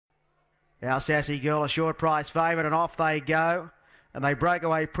Our Sassy Girl, a short price favourite, and off they go. And they broke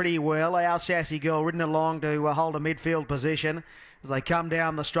away pretty well. Our Sassy Girl ridden along to hold a midfield position as they come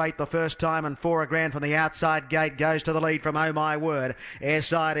down the straight the first time, and for a grand from the outside gate goes to the lead from Oh My Word.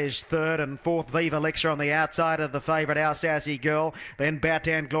 Airside is third, and fourth Viva Elixir on the outside of the favourite Our Sassy Girl. Then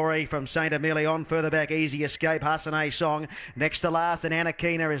Batan Glory from Saint Emilion. Further back Easy Escape, Hassanay Song. Next to last, and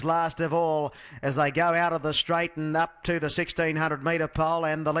Anakina is last of all as they go out of the straight and up to the 1600 metre pole.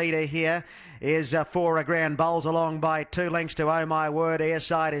 And the leader here is for a grand, bowls along by 2 lengths to Oh My Word.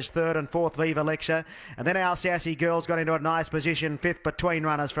 Airside is third, and fourth Viva Elixir. And then Our Sassy Girl's got into a nice position, fifth between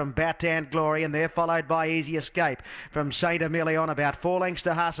runners from Batan Glory, and they're followed by Easy Escape from Saint Emilion. About 4 lengths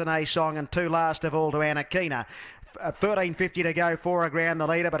to Hassanay Song, and 2 last of all to Anakina. 13.50 to go for a grand, the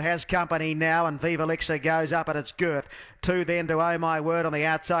leader, but has company now, and Viva Elixir goes up at its girth. 2 then to Oh My Word on the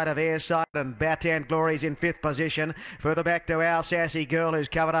outside of Airside, and Batan Glory's in 5th position. Further back to Our Sassy Girl, who's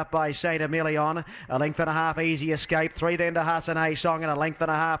covered up by Saint Emilion. A length and a half Easy Escape. 3 then to Hassanay Song, and a length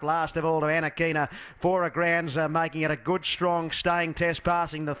and a half last of all to Anakina. For a grand's making it a good, strong, staying test,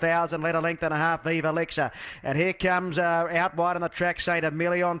 passing the 1,000. Let a length and a half Viva Elixir. And here comes out wide on the track Saint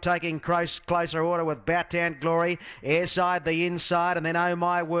Emilion, taking closer order with Batan Glory. Airside the inside, and then Oh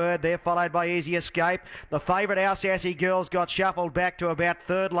My Word. They're followed by Easy Escape. The favourite Our Sassy Girls got shuffled back to about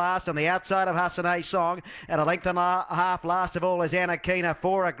third last on the outside of Hassanay Song, and a length and a half last of all is Anakina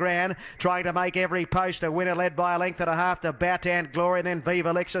for a grand, trying to make every post a winner, led by a length and a half to Batan Glory, and then Viva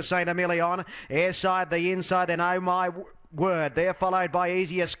Elixir, Saint Emilion. Airside the inside, then Oh My Word. They're followed by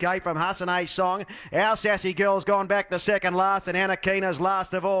Easy Escape from Hassanay Song. Our Sassy Girl's gone back to second last, and Anakina's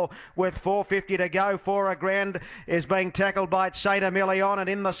last of all with 4.50 to go. For a grand is being tackled by Saint Emilion, and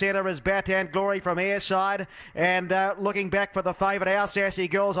in the centre is Batan Glory from Airside. And looking back for the favourite, Our Sassy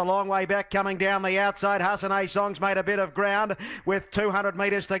Girl's a long way back, coming down the outside. Hassanay Song's made a bit of ground with 200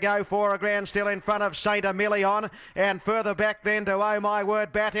 metres to go. For a grand still in front of Saint Emilion, and further back then to Oh My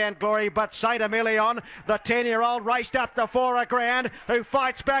Word, Batan Glory, but Saint Emilion, the 10-year-old, raced up to For a grand, who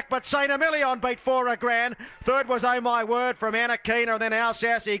fights back, but Saint Emilion beat For a grand. Third was Oh My Word from Anakina, and then Our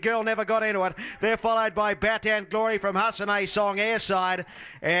Sassy Girl never got into it. They're followed by Batan Glory from Hassanay Song Airside,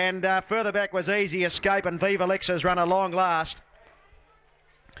 and further back was Easy Escape, and Viva Elixir's run a long last.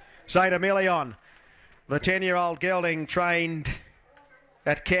 Saint Emilion, the 10-year-old gelding, trained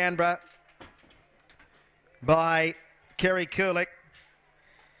at Canberra by Kerry Kulik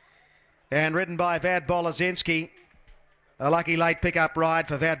and ridden by Vad Bolozinski. A lucky late pick-up ride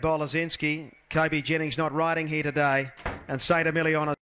for Vad Bolozinski. Kobe Jennings not riding here today, and Saint Emilion